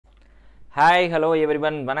Hi, hello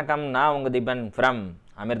everyone. வணக்கம். நான் உங்க Deepan from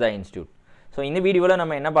Amirtha Institute. So இந்த வீடியோல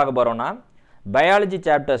நம்ம என்ன பார்க்க போறோம்னா biology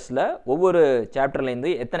chaptersல ஒவ்வொரு சாப்டர்ல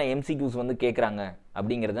இருந்து எத்தனை MCQs வந்து கேக்குறாங்க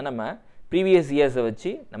அப்படிங்கறத நம்ம previous years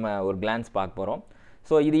வச்சு நம்ம ஒரு glance பார்க்க போறோம்.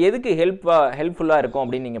 So இது எதுக்கு ஹெல்ப்ஃபுல்லா இருக்கும்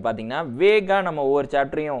அப்படி நீங்க பாத்தீங்கன்னா வேகா நம்ம ஒவ்வொரு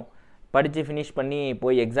சாப்டரையும் படிச்சு finish பண்ணி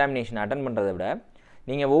போய் எக்ஸாமினேஷன் அட்டெண்ட் பண்றதை விட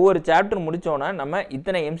நீங்க ஒவ்வொரு சாப்டர் முடிச்சோனா நம்ம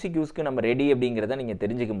இத்தனை MCQsக்கு நம்ம ரெடி அப்படிங்கறத நீங்க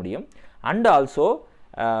தெரிஞ்சுக்க முடியும். And also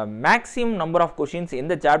maximum number of questions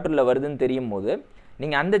எந்த சாப்டர்ல வருதுன்னு தெரியும்போது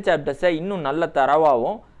நீங்க அந்த சாப்டர்ஸை இன்னும் நல்ல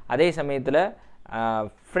தரவாவும் அதே சமயத்துல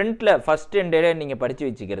ஃப்ரண்ட்ல ஃபர்ஸ்ட் எண்டே நீங்க படிச்சு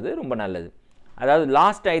வச்சிக்கிறது ரொம்ப நல்லது. அதாவது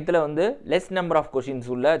லாஸ்ட் ஐத்துல வந்து less number of questions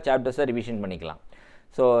உள்ள சாப்டர்ஸை ரிவிஷன் பண்ணிக்கலாம்.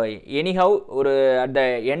 So anyhow ஒரு at the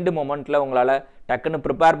end momentல உங்களால டக்குன்னு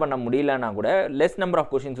ப்ரிப்பேர் பண்ண முடியலனா கூட less number of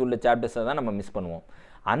questions உள்ள சாப்டர்ஸை தான் நம்ம மிஸ் பண்ணுவோம்.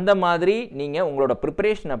 அந்த மாதிரி நீங்க உங்களோட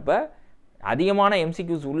ப்ரிப்பரேஷன் அப்ப அதிகமான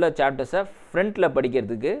MCQs உள்ள சாப்டர்ஸை ஃப்ரண்ட்ல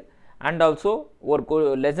படிக்கிறதுக்கு அண்ட் ஆல்சோ ஒரு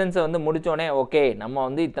லெசன்ஸை வந்து முடிச்சோடனே ஓகே நம்ம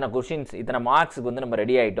வந்து இத்தனை கொஷின்ஸ் இத்தனை மார்க்ஸுக்கு வந்து நம்ம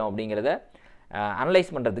ரெடி ஆகிட்டோம் அப்படிங்கிறத அனலைஸ்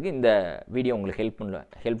பண்ணுறதுக்கு இந்த வீடியோ உங்களுக்கு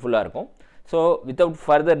ஹெல்ப்ஃபுல்லாக இருக்கும். So without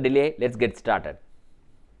further delay let's get started.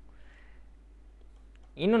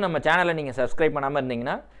 இன்னும் நம்ம சேனலை நீங்கள் சப்ஸ்கிரைப் பண்ணாமல்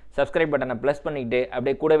இருந்தீங்கன்னா சப்ஸ்கிரைப் பட்டனை ப்ளஸ் பண்ணிக்கிட்டு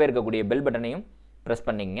அப்படியே கூடவே இருக்கக்கூடிய பெல் பட்டனையும் ப்ரெஸ்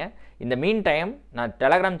பண்ணிங்க. இந்த மீன் டைம் நான்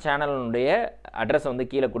டெலகிராம் சேனலுடைய அட்ரஸ் வந்து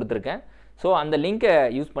கீழே கொடுத்துருக்கேன். ஸோ அந்த லிங்கை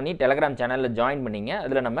யூஸ் பண்ணி டெலகிராம் சேனலில் ஜாயின் பண்ணிங்க.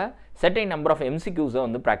 அதில் நம்ம செர்டைன் நம்பர் ஆஃப் MCQஸை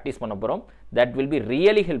வந்து ப்ராக்டிஸ் பண்ண போகிறோம். That will be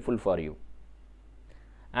really helpful for you.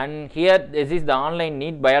 And here this is the online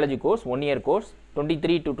NEET biology course 1 year course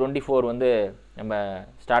 23 to 24 வந்து நம்ம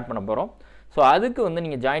ஸ்டார்ட் பண்ண போகிறோம். ஸோ அதுக்கு வந்து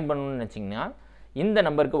நீங்கள் ஜாயின் பண்ணணும்னு நினச்சிங்கன்னா இந்த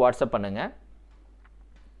நம்பருக்கு வாட்ஸ்அப் பண்ணுங்கள்.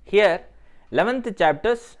 Here 11th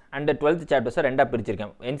chapters and 12th சாப்டர்ஸை ரெண்டாக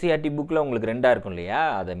பிரிச்சிருக்கேன். NCERT புக்கில் உங்களுக்கு ரெண்டாக இருக்கும் இல்லையா,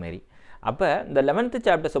 அதேமாரி. அப்போ இந்த 11th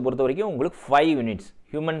சாப்டர்ஸை பொறுத்த வரைக்கும் உங்களுக்கு 5 யூனிட்ஸ்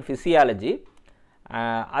ஹியூமன் ஃபிசியாலஜி.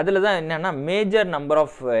 அதில் தான் என்னென்னா மேஜர் நம்பர்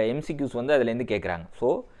ஆஃப் MCQs வந்து அதுலேருந்து கேட்குறாங்க. ஸோ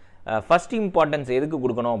ஃபஸ்ட் இம்பார்ட்டன்ஸ் எதுக்கு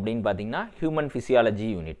கொடுக்கணும் அப்படின்னு பார்த்தீங்கன்னா ஹியூமன் ஃபிசியாலஜி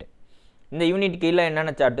யூனிட். இந்த யூனிட் கீழே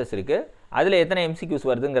என்னென்ன சாப்டர்ஸ் இருக்குது, அதில் எத்தனை MCQs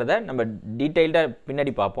வருதுங்கிறத நம்ம டீட்டெயில்டாக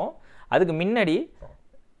பின்னாடி பார்ப்போம். அதுக்கு முன்னாடி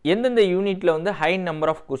எந்தெந்த யூனிட்டில் வந்து ஹை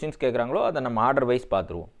நம்பர் ஆஃப் கொஷின்ஸ் கேட்குறாங்களோ அதை நம்ம ஆர்டர் வைஸ்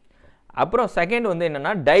பார்த்துருவோம். அப்புறம் செகண்ட் வந்து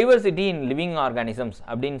என்னென்னா டைவர்சிட்டி இன் லிவிங் ஆர்கானிசம்ஸ்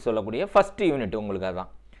அப்படின்னு சொல்லக்கூடிய ஃபஸ்ட் யூனிட் உங்களுக்கு அதுதான்.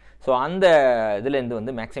 ஸோ அந்த இதுலேருந்து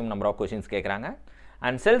வந்து மேக்ஸிமம் நம்பர் ஆஃப் கொஷின்ஸ் கேட்குறாங்க.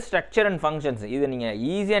 And sell structure and functions இது நீங்கள்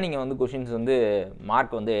ஈஸியாக நீங்கள் வந்து கொஷின்ஸ் வந்து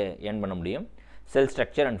மார்க் வந்து ஏர்ன் பண்ண முடியும். செல்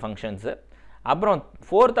ஸ்ட்ரக்சர் அண்ட் ஃபங்க்ஷன்ஸு. அப்புறம்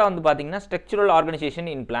ஃபோர்த்தாக வந்து பார்த்தீங்கன்னா structural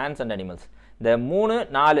organisation in plants and animals. இந்த 3,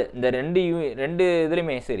 4 இந்த ரெண்டு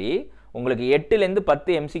இதுலையுமே சரி உங்களுக்கு 8லேருந்து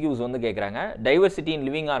 10 MCQs வந்து கேட்குறாங்க. டைவர்சிட்டி இன்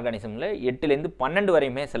லிவிங் ஆர்கானிசமில் 8லேருந்து 12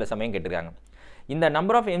 வரையுமே சில சமயம் கேட்டிருக்காங்க. இந்த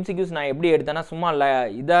நம்பர் ஆஃப் MCQs நான் எப்படி எடுத்தேன்னா சும்மா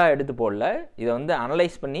இதாக எடுத்து போடல, இதை வந்து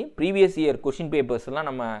அனலைஸ் பண்ணி ப்ரீவியஸ் இயர் கொஷின் பேப்பர்ஸ்லாம்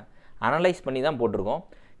நம்ம அனலைஸ் பண்ணி தான் போட்டிருக்கோம்.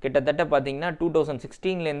 கிட்டத்தட்ட பார்த்தீங்கன்னா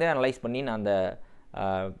 2016லேருந்தே அனலைஸ் பண்ணி நான் அந்த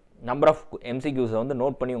நம்பர் ஆஃப் MCQஸை வந்து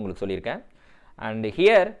நோட் பண்ணி உங்களுக்கு சொல்லியிருக்கேன். அண்ட்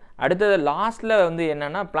ஹியர் அடுத்தது லாஸ்ட்டில் வந்து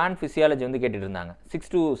என்னென்னா பிளான்ட் ஃபிசியாலஜி வந்து கேட்டுட்டு இருந்தாங்க. 6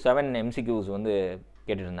 to 7 MCQs வந்து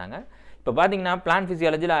கேட்டுட்டு இருந்தாங்க. இப்போ பார்த்தீங்கன்னா பிளான்ட்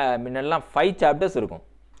ஃபிசியாலஜியில் முன்னெல்லாம் 5 சாப்டர்ஸ் இருக்கும்.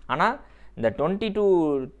 ஆனால் இந்த 20 to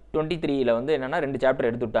 23 வந்து என்னென்னா 2 சாப்டர்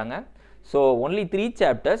எடுத்து விட்டாங்க. ஸோ ஒன்லி 3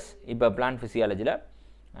 சாப்டர்ஸ் இப்போ பிளான்ட் ஃபிசியாலஜியில்.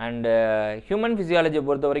 அண்டு ஹியூமன் ஃபிசியாலஜியை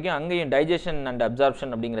பொறுத்த வரைக்கும் அங்கேயும் டைஜஷன் அண்ட்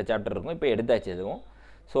அப்சார்ப்ஷன் அப்படிங்கிற சாப்டர் இருக்கும். இப்போ எடுத்தாச்சு எதுவும்.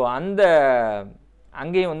 ஸோ அந்த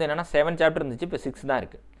அங்கேயும் வந்து என்னென்னா 7 சாப்டர் இருந்துச்சு, இப்போ 6 தான்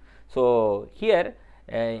இருக்குது. ஸோ ஹியர்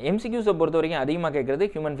MCQஸை பொறுத்த வரைக்கும் அதிகமாக கேட்குறது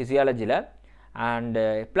ஹியூமன் ஃபிசியாலஜியில். அண்டு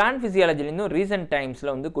பிளான்ட் ஃபிசியாலஜிலேருந்தும் ரீசெண்ட்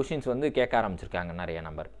டைம்ஸில் வந்து கொஷின்ஸ் வந்து கேட்க ஆரம்பிச்சிருக்காங்க நிறைய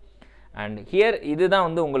நம்பர். அண்ட் ஹியர் இதுதான்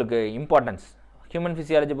வந்து உங்களுக்கு இம்பார்ட்டன்ஸ். ஹியூமன்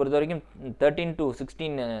ஃபிசியாலஜி பொறுத்த வரைக்கும் 13 to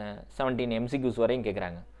 16, 17 MCQs வரையும்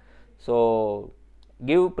கேட்குறாங்க. So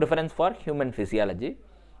give preference for human physiology.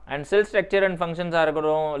 And sell structure and ஃபங்க்ஷன்ஸாக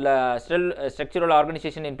இருக்கட்டும் இல்லை structural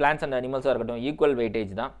organisation in plants and அனிமல்ஸாக இருக்கட்டும் ஈக்குவல்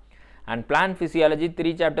வெயிட்டேஜ் தான். And plant physiology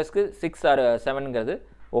 3 சாப்டர்ஸ்க்கு 6 or 7ங்கிறது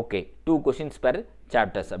okay, 2 questions per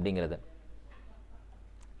chapters அப்படிங்கிறது.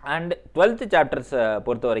 அண்ட் 12th சாப்டர்ஸை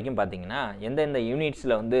பொறுத்த வரைக்கும் பார்த்தீங்கன்னா எந்தெந்த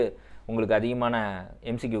யூனிட்ஸில் வந்து உங்களுக்கு அதிகமான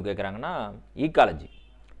MCQ கேட்குறாங்கன்னா ecology.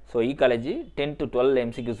 So ecology 10 to 12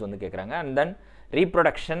 MCQs வந்து கேட்குறாங்க. And then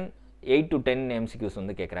reproduction 8 to 10 MCQs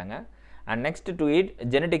வந்து கேட்குறாங்க. And next to it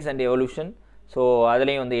genetics and evolution. So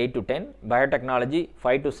அதுலேயும் வந்து 8 to 10. Biotechnology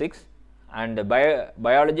 5 to 6. And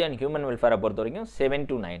biology and human வெல்ஃபேரை பொறுத்த வரைக்கும் 7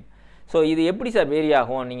 to 9. ஸோ இது எப்படி சார் வேரி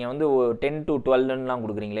ஆகும், நீங்கள் வந்து 10 to 12லாம்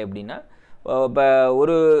கொடுக்குறீங்களே அப்படின்னா, இப்போ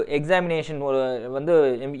ஒரு எக்ஸாமினேஷன் ஒரு வந்து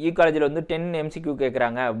ஈக்காலஜியில் வந்து 10 MCQ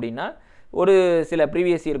கேட்குறாங்க அப்படின்னா ஒரு சில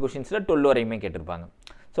ப்ரீவியஸ் இயர் கொஷின்ஸில் 12 வரையுமே கேட்டிருப்பாங்க.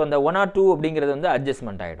 ஸோ அந்த 1 or 2 அப்படிங்கிறது வந்து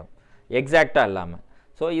அட்ஜஸ்ட்மெண்ட் ஆகிடும் எக்ஸாக்டாக இல்லாமல்.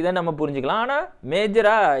 ஸோ இதை நம்ம புரிஞ்சுக்கலாம். ஆனால்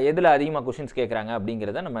மேஜராக எதில் அதிகமாக கொஷின்ஸ் கேட்குறாங்க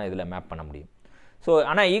அப்படிங்கிறத நம்ம இதில் மேப் பண்ண முடியும். ஸோ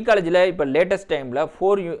ஆனால் ஈகாலஜியில் இப்போ லேட்டஸ்ட் டைமில்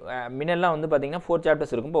முன்னெல்லாம் வந்து பார்த்திங்கன்னா 4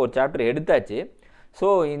 சாப்டர்ஸ் இருக்கும். இப்போ ஒரு சாப்டர் எடுத்தாச்சு. ஸோ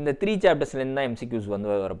இந்த 3 சாப்டர்ஸ்லேருந்து தான் எம்சிக்யூஸ் வந்து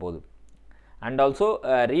வரப்போகுது. And also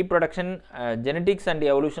reproduction, genetics and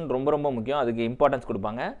evolution ரொம்ப ரொம்ப முக்கியம். அதுக்கு இம்பார்ட்டன்ஸ்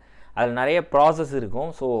கொடுப்பாங்க. அதில் நிறைய ப்ராசஸ் இருக்கும்.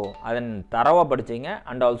 ஸோ அதன் தரவாக படிச்சிங்க.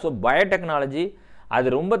 அண்ட் ஆல்சோ பயோடெக்னாலஜி அது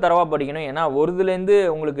ரொம்ப தரவாக படிக்கணும். ஏன்னா ஒருதுலேருந்து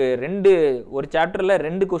உங்களுக்கு ஒரு சாப்டரில்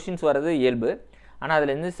 2 கொஷின்ஸ் வர்றது இயல்பு. ஆனால்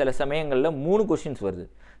அதுலேருந்து சில சமயங்களில் 3 கொஷின்ஸ் வருது.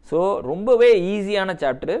 ஸோ ரொம்பவே ஈஸியான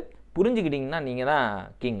சாப்டர். புரிஞ்சுக்கிட்டிங்கன்னா நீங்கள் தான்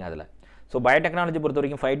கிங் அதில். ஸோ பயோடெக்னாலஜி பொறுத்த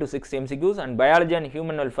வரைக்கும் 5 to 6 MCQs. And biology and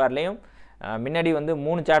human வெல்ஃபேர்லேயும் முன்னாடி வந்து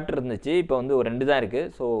 3 சாப்டர் இருந்துச்சு. இப்போ வந்து ஒரு 2 தான்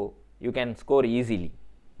இருக்குது. So you can score easily.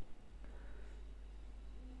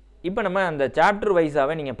 இப்போ நம்ம அந்த சாப்டர்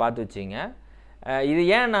வைஸாகவே நீங்கள் பார்த்து வச்சிங்க. இது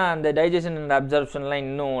ஏன் நான் அந்த டைஜஷன் அண்ட் அப்சர்ப்ஷன்லாம்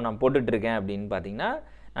இன்னும் நான் போட்டுட்ருக்கேன் அப்படின்னு பார்த்தீங்கன்னா,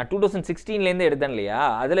 நான் 2016லேருந்து எடுத்தேன் இல்லையா,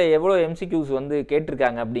 அதில் எவ்வளோ எம்சிக்யூஸ் வந்து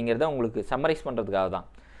கேட்டிருக்காங்க அப்படிங்கிறத உங்களுக்கு சம்மரைஸ் பண்ணுறதுக்காக தான்.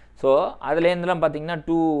 ஸோ அதுலேருந்துலாம் பார்த்தீங்கன்னா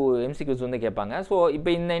 2 எம்சிக்யூஸ் வந்து கேட்பாங்க. ஸோ இப்போ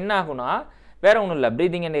என்ன ஆகும்னா, வேறு ஒன்றும் இல்லை,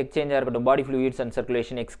 ப்ரீதிங் அண்ட் எக்ஸ்சேஞ்சாக இருக்கட்டும், பாடி fluids and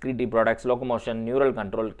circulation, எக்ஸ்க்ரீட்டிவ் products, locomotion, neural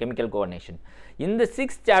control, chemical coordination, இந்த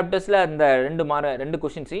 6 சாப்டர்ஸில் அந்த 2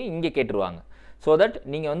 கொஷின்ஸையும் இங்கே கேட்டுருவாங்க. ஸோ தட்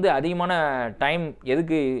நீங்கள் வந்து அதிகமான டைம்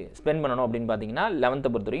எதுக்கு ஸ்பெண்ட் பண்ணணும் அப்படின்னு பார்த்தீங்கன்னா 11th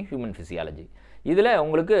பொறுத்தவரைக்கும் ஹியூமன் ஃபிசியாலஜி. இதில்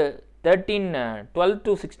உங்களுக்கு 12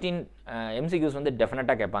 to 16 எம்சிக்யூஸ் வந்து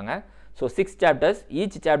டெஃபினட்டாக கேட்பாங்க. ஸோ 6 சாப்டர்ஸ்,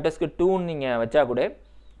 ஈச் சாப்டர்ஸ்க்கு 2 நீங்கள் வச்சா கூட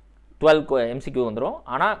 12 எம்சிக்யூ வந்துடும்.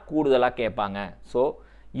 ஆனால் கூடுதலாக கேட்பாங்க. So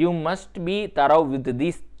you must be தரவ் with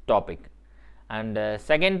these topic. And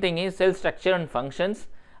second thing is sell structure and functions.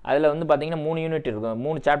 அதில் வந்து பார்த்தீங்கன்னா 3 யூனிட் இருக்கும்,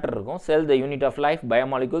 3 சாப்டர் இருக்கும். செல் the unit of life,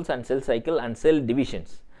 biomolecules and cell cycle and sell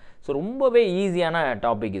divisions. So ரொம்பவே ஈஸியான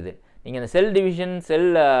டாபிக் இது. நீங்கள் இந்த செல் டிவிஷன், செல்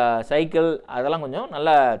சைக்கிள் அதெல்லாம் கொஞ்சம்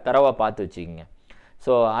நல்லா தரவாக பார்த்து வச்சுக்கிங்க.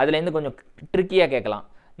 ஸோ அதுலேருந்து கொஞ்சம் ட்ரிக்கியாக கேட்கலாம்.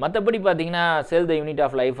 மற்றபடி பார்த்தீங்கன்னா செல் த யூனிட்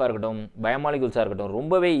ஆஃப் லைஃபாக இருக்கட்டும், பயோமாலிகுல்ஸாக இருக்கட்டும்,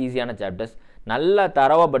 ரொம்பவே ஈஸியான சாப்டர்ஸ். நல்லா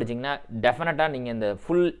தரவாக படிச்சிங்கன்னா டெஃபினட்டாக நீங்கள் இந்த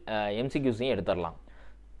ஃபுல் எம்சிக்யூஸையும் எடுத்துடலாம்.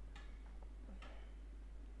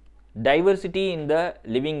 Diversity in the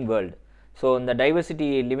living world. So இந்த டைவர்சிட்டி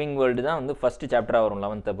லிவிங் வேர்ல்டு தான் வந்து ஃபஸ்ட்டு சாப்டராக வரும்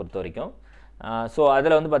 11th பொறுத்த வரைக்கும். ஸோ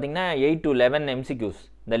அதில் வந்து பார்த்திங்கன்னா 8 to 11 எம்சிக்யூஸ்.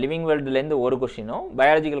 இந்த லிவிங் வேர்ல்டுலேருந்து ஒரு கொஷினும்,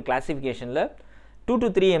 பயாலஜிக்கல் கிளாசிஃபிகேஷனில் 2 to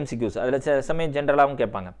 3 எம்சிக்யூஸ். அதில் சமயம் ஜென்ரலாகவும்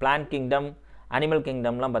கேட்பாங்க. பிளான்ட் கிங்டம், அனிமல்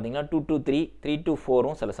கிங்டம்லாம் பார்த்திங்கன்னா 2 to 3, 3 to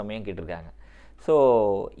 4ம் சில சமயம் கேட்டிருக்காங்க. ஸோ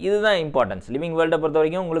இதுதான் இம்பார்ட்டன்ஸ். லிவிங் வேர்ல்டை பொறுத்த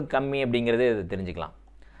வரைக்கும் உங்களுக்கு கம்மி அப்படிங்கிறது இது தெரிஞ்சுக்கலாம்.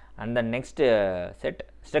 And then next set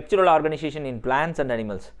structural organisation in plants and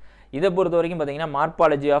animals. இதை பொறுத்த வரைக்கும் பார்த்தீங்கன்னா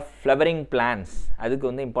மார்பாலஜி ஆஃப் ஃப்ளவரிங் பிளான்ஸ், அதுக்கு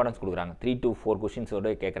வந்து இம்பார்ட்டன்ஸ் கொடுக்குறாங்க. 3 to 4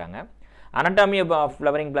 கொஷின்ஸோடு கேட்குறாங்க. அனட்டாமி ஆஃப்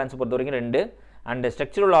ஃப்ளவரிங் பிளான்ஸை பொறுத்த வரைக்கும் 2, அண்ட்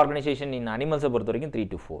ஸ்ட்ரக்சரல் ஆர்கனைசேஷன் இன் அனிமல்ஸை பொறுத்த வரைக்கும் 3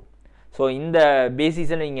 to 4. ஸோ இந்த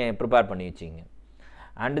பேசிஸில் நீங்கள் ப்ரிப்பேர் பண்ணி வச்சிங்க.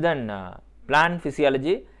 அண்ட் தென் பிளான்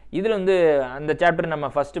ஃபிசியாலஜி, இதில் வந்து அந்த சாப்டர் நம்ம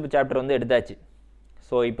ஃபஸ்ட்டு சாப்டர் வந்து எடுத்தாச்சு.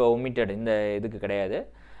 ஸோ இப்போ ஒமிட்டட், இந்த இதுக்கு கிடையாது.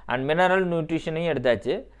 அண்ட் மினரல் நியூட்ரிஷனையும்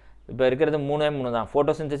எடுத்தாச்சு. இப்போ இருக்கிறது 3 தான்,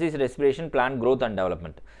 photosynthesis, respiration, plan growth and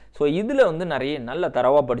development. So இதில் வந்து நிறைய நல்ல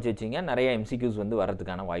தரவாக படித்து வச்சிங்க. நிறைய எம்சிக்யூஸ் வந்து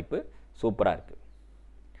வரதுக்கான வாய்ப்பு சூப்பராக இருக்குது.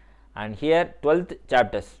 And here 12th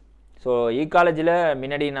chapters. So ஈகாலஜியில்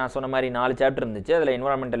முன்னாடி நான் சொன்ன மாதிரி 4 சாப்டர் இருந்துச்சு. அதில்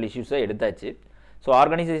என்வரான்மெண்டல் இஷ்யூஸை எடுத்தாச்சு. ஸோ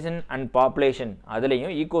ஆர்கனைசேஷன் அண்ட் பாப்புலேஷன்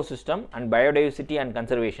அதுலேயும், ecosystem and biodiversity and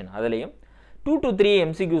conservation அதுலேயும் 2 to 3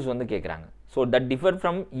 எம்சிக்யூஸ் வந்து கேட்குறாங்க. So that differ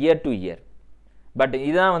from year to year. But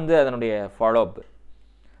இதுதான் வந்து அதனுடைய ஃபாலோஅப்.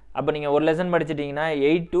 அப்போ நீங்கள் ஒரு லெசன் படிச்சிட்டிங்கன்னா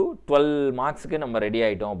 8 to 12 மார்க்ஸுக்கு நம்ம ரெடி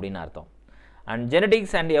ஆகிட்டோம் அப்படின்னு அர்த்தம். அண்ட்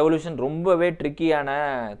ஜெனட்டிக்ஸ் அண்ட் எவல்யூஷன் ரொம்பவே ட்ரிக்கியான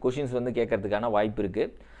கொஷின்ஸ் வந்து கேட்கறதுக்கான வாய்ப்பு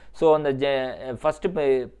இருக்குது. ஸோ அந்த first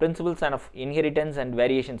principles and half inheritance and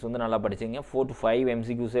variations வந்து நல்லா படிச்சிங்க. 4 to 5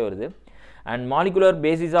 எம்சிக்யூஸே வருது. And molecular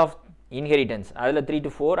basis of inheritance அதில் 3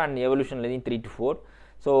 to 4 அண்ட் எவல்யூஷன்லேயும் 3 to 4.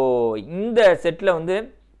 ஸோ இந்த செட்டில் வந்து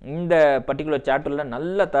இந்த பர்டிகுலர் சாப்டரில்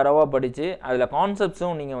நல்ல தரவாக படித்து அதில்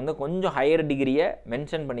கான்செப்ட்ஸும் நீங்கள் வந்து கொஞ்சம் ஹையர் டிகிரியை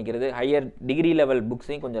மென்ஷன் பண்ணிக்கிறது, ஹையர் டிகிரி லெவல்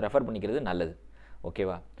புக்ஸையும் கொஞ்சம் ரெஃபர் பண்ணிக்கிறது நல்லது.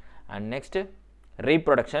 ஓகேவா? And next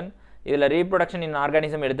reproduction. இதில் ரீப்ரொடக்ஷன் இன்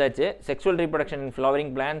ஆர்கானிசம் எடுத்தாச்சு. Sexual reproduction in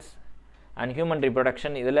flowering plants and human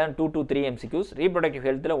reproduction இதில் 2 to 3 MCQs. Reproductive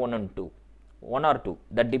ஹெல்த்தில் 1 or 2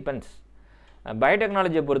 that depends.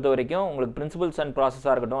 பயோடெக்னாலஜியை பொறுத்த வரைக்கும் உங்களுக்கு பிரின்சிபல்ஸ் அண்ட்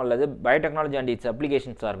ப்ராசஸாக இருக்கட்டும் அல்லது பயோடெக்னாலஜி அண்ட் இட்ஸ்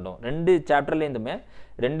அப்ளிகேஷன்ஸாக இருக்கட்டும், 2 சாப்டர்லேருந்துமே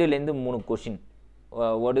 2லேருந்து 3 கொஷின்.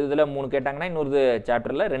 ஒரு இதில் 3 கேட்டாங்கன்னா இன்னொரு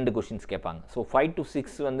சாப்டரில் 2 கொஷின்ஸ் கேட்பாங்க. ஸோ 5 to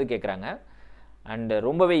 6 வந்து கேட்குறாங்க. அண்ட்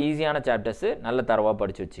ரொம்பவே ஈஸியான சாப்டர்ஸு, நல்ல தரவாக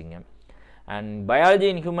படித்து வச்சுங்க. அண்ட் பயாலஜி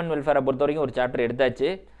இன் ஹியூமன் வெல்ஃபேரை பொறுத்த வரைக்கும் ஒரு சாப்டர்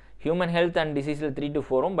எடுத்தாச்சு. Human health and டிசீஸில் 3 to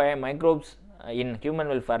 4ம், microbes in human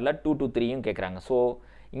வெல்ஃபேரில் 2 to 3யும் கேட்குறாங்க. ஸோ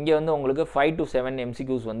இங்கே வந்து உங்களுக்கு 5 to 7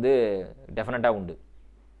 எம்சிக்யூஸ் வந்து டெஃபினட்டாக உண்டு.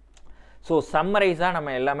 ஸோ சம்மரைஸாக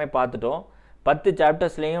நம்ம எல்லாமே பார்த்துட்டோம். 10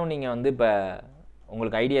 சாப்டர்ஸ்லேயும் நீங்கள் வந்து இப்போ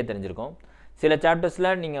உங்களுக்கு ஐடியா தெரிஞ்சிருக்கும். சில சாப்டர்ஸில்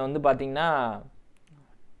நீங்கள் வந்து பார்த்தீங்கன்னா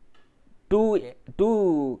டூ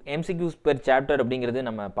MCQs per chapter அப்படிங்கிறது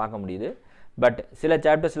நம்ம பார்க்க முடியுது. பட் சில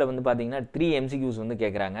சாப்டர்ஸில் வந்து பார்த்தீங்கன்னா 3 MCQs வந்து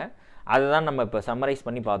கேட்குறாங்க. அதை தான் நம்ம இப்போ சம்மரைஸ்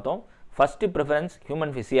பண்ணி பார்த்தோம். ஃபஸ்ட்டு ப்ரிஃபரன்ஸ்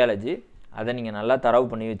ஹியூமன் ஃபிசியாலஜி, அதை நீங்கள் நல்லா தரவு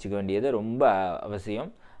பண்ணி வச்சுக்க வேண்டியது ரொம்ப அவசியம்.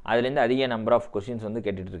 அதுலேருந்து அதிக நம்பர் ஆஃப் கொஷின்ஸ் வந்து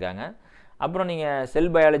கேட்டுட்ருக்காங்க. அப்புறம் நீங்கள்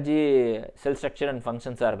செல் பயாலஜி, செல் ஸ்ட்ரக்சர் அண்ட்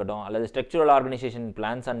ஃபங்க்ஷன்ஸாக இருக்கட்டும், அல்லது ஸ்ட்ரக்சரல் ஆர்கனைசேஷன்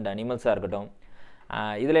பிளான்ஸ் அண்ட் அனிமல்ஸாக இருக்கட்டும்,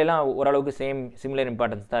 இதிலெல்லாம் ஓரளவுக்கு சிமிலர்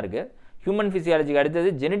இம்பார்ட்டன்ஸ் தான் இருக்குது. ஹியூமன் ஃபிசியாலஜிக்கு அடுத்தது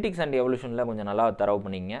ஜெனட்டிக்ஸ் அண்ட் எவல்யூஷனில் கொஞ்சம் நல்லா தரவு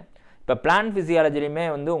பண்ணிங்க. இப்போ பிளான் ஃபிசியாலஜிலையுமே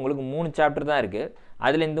வந்து உங்களுக்கு 3 சாப்டர் தான் இருக்குது.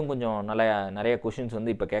 அதுலேருந்தும் கொஞ்சம் நிறைய கொஷின்ஸ்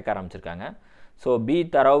வந்து இப்போ கேட்க ஆரம்பிச்சிருக்காங்க. ஸோ பி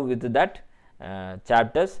தரவு வித் தட்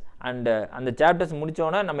சாப்டர்ஸ். அண்டு அந்த சாப்டர்ஸ்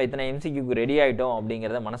முடித்தோன்னே நம்ம இத்தனை MCQக்கு ரெடி ஆகிட்டோம்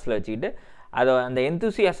அப்படிங்கிறத மனசில் வச்சுக்கிட்டு அந்த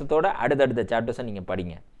எந்தூசியாசத்தோட அடுத்தடுத்த சாப்டர்ஸை நீங்கள்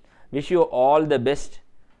படிங்க. Wish you all the best.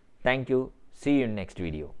 Thank you. See you in next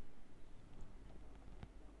video.